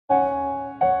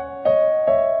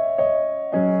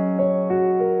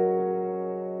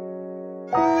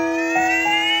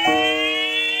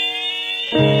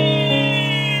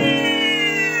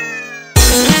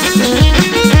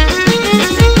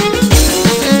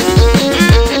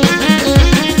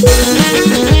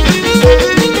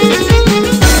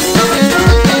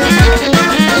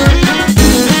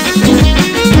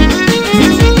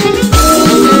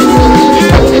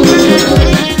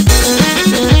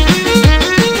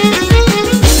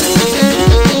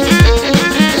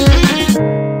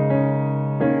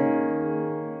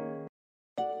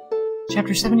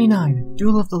79,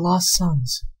 Duel of the Lost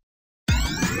Suns.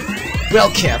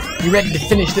 Well, Keff, you ready to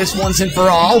finish this once and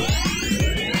for all?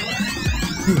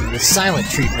 The silent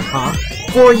treatment, huh?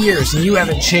 4 years and you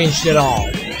haven't changed at all.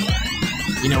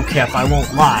 You know, Keff, I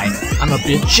won't lie. I'm a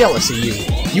bit jealous of you.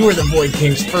 You were the Void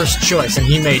King's first choice and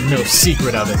he made no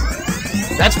secret of it.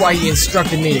 That's why he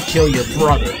instructed me to kill your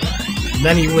brother. And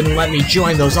then he wouldn't let me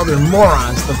join those other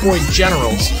morons, the Void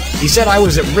Generals. He said I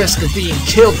was at risk of being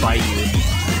killed by you.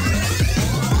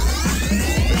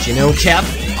 But you know, Keff,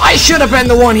 I should have been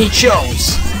the one he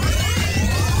chose!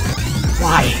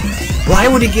 Why? Why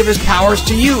would he give his powers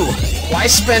to you? Why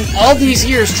spend all these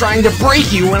years trying to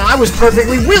break you when I was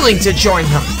perfectly willing to join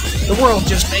him? The world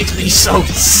just makes me so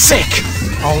sick!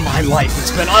 All my life it's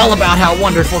been all about how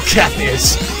wonderful Keff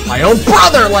is. My own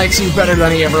brother likes you better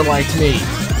than he ever liked me.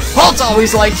 Holt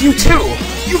always liked you too!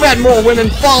 You've had more women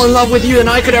fall in love with you than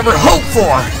I could ever hope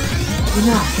for!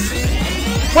 Enough.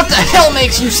 What the hell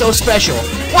makes you so special?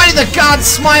 Why did the gods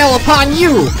smile upon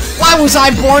you? Why was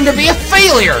I born to be a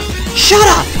failure? Shut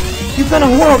up! You've been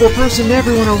a horrible person to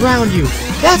everyone around you.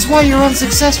 That's why you're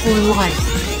unsuccessful in life.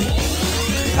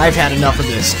 I've had enough of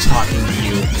this talking to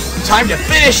you. Time to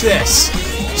finish this!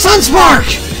 Sunspark!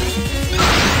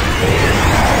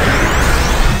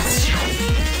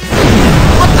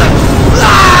 What the?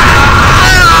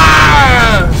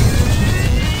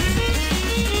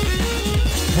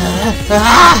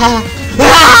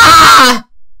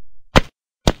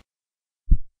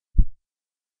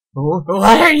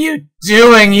 What are you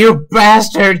doing, you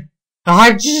bastard?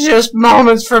 I'm just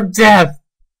moments from death.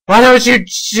 Why don't you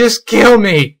just kill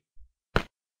me?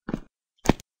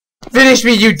 Finish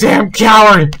me, you damn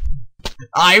coward!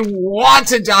 I want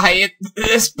to die at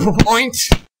this point.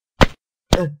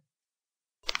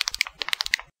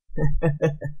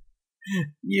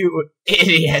 You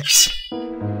idiot.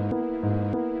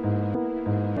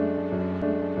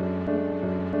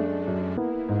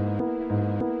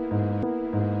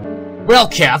 Well,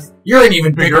 Keff, you're an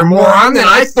even bigger moron than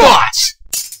I thought!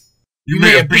 You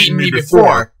may have beaten me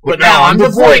before, but now I'm the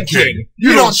Void King!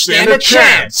 You don't stand a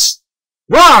chance!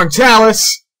 Wrong,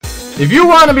 Talus! If you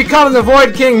want to become the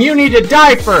Void King, you need to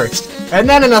die first, and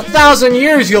then in 1,000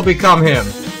 years you'll become him!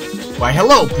 Why,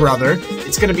 hello, brother.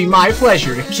 It's gonna be my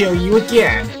pleasure to kill you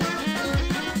again.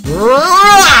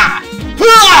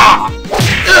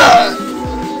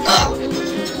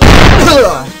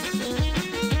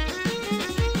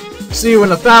 See you in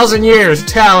 1,000 years,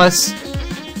 Talus!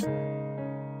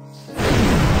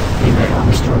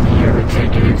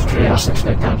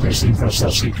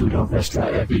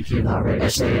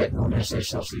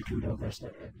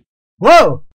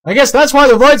 Whoa! I guess that's why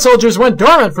the Void Soldiers went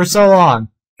dormant for so long.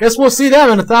 Guess we'll see them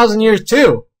in 1,000 years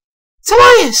too.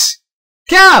 Talus!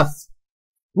 Keff!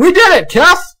 We did it,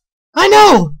 Keff! I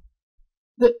know!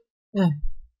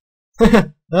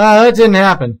 That didn't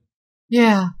happen.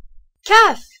 Yeah.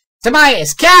 Keff!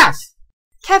 Tobias, Keff!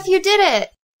 Keff, you did it!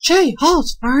 Jay,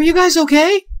 Holt, are you guys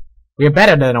okay? We're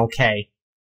better than okay.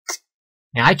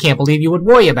 Now, I can't believe you would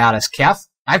worry about us, Keff.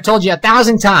 I've told you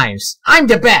 1,000 times. I'm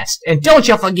the best, and don't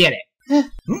you forget it.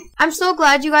 I'm so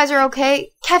glad you guys are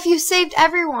okay. Keff, you saved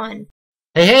everyone.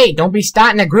 Hey, don't be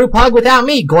starting a group hug without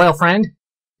me, Goyle friend.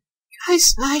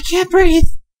 Guys, I can't breathe.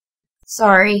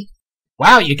 Sorry.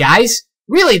 Wow, you guys.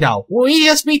 Really though, we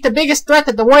just beat the biggest threat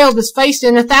that the world has faced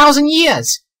in 1,000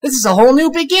 years. This is a whole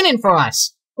new beginning for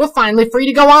us. We're finally free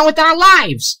to go on with our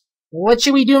lives. What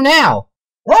should we do now?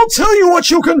 I'll tell you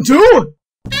what you can do!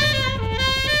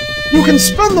 You can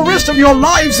spend the rest of your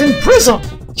lives in prison!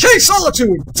 Jay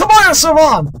Solitude, Tobias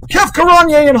Savan, Keff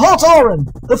Karanye, and Holt Oren.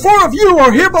 The 4 of you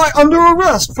are hereby under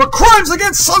arrest for crimes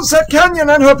against Sunset Canyon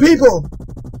and her people.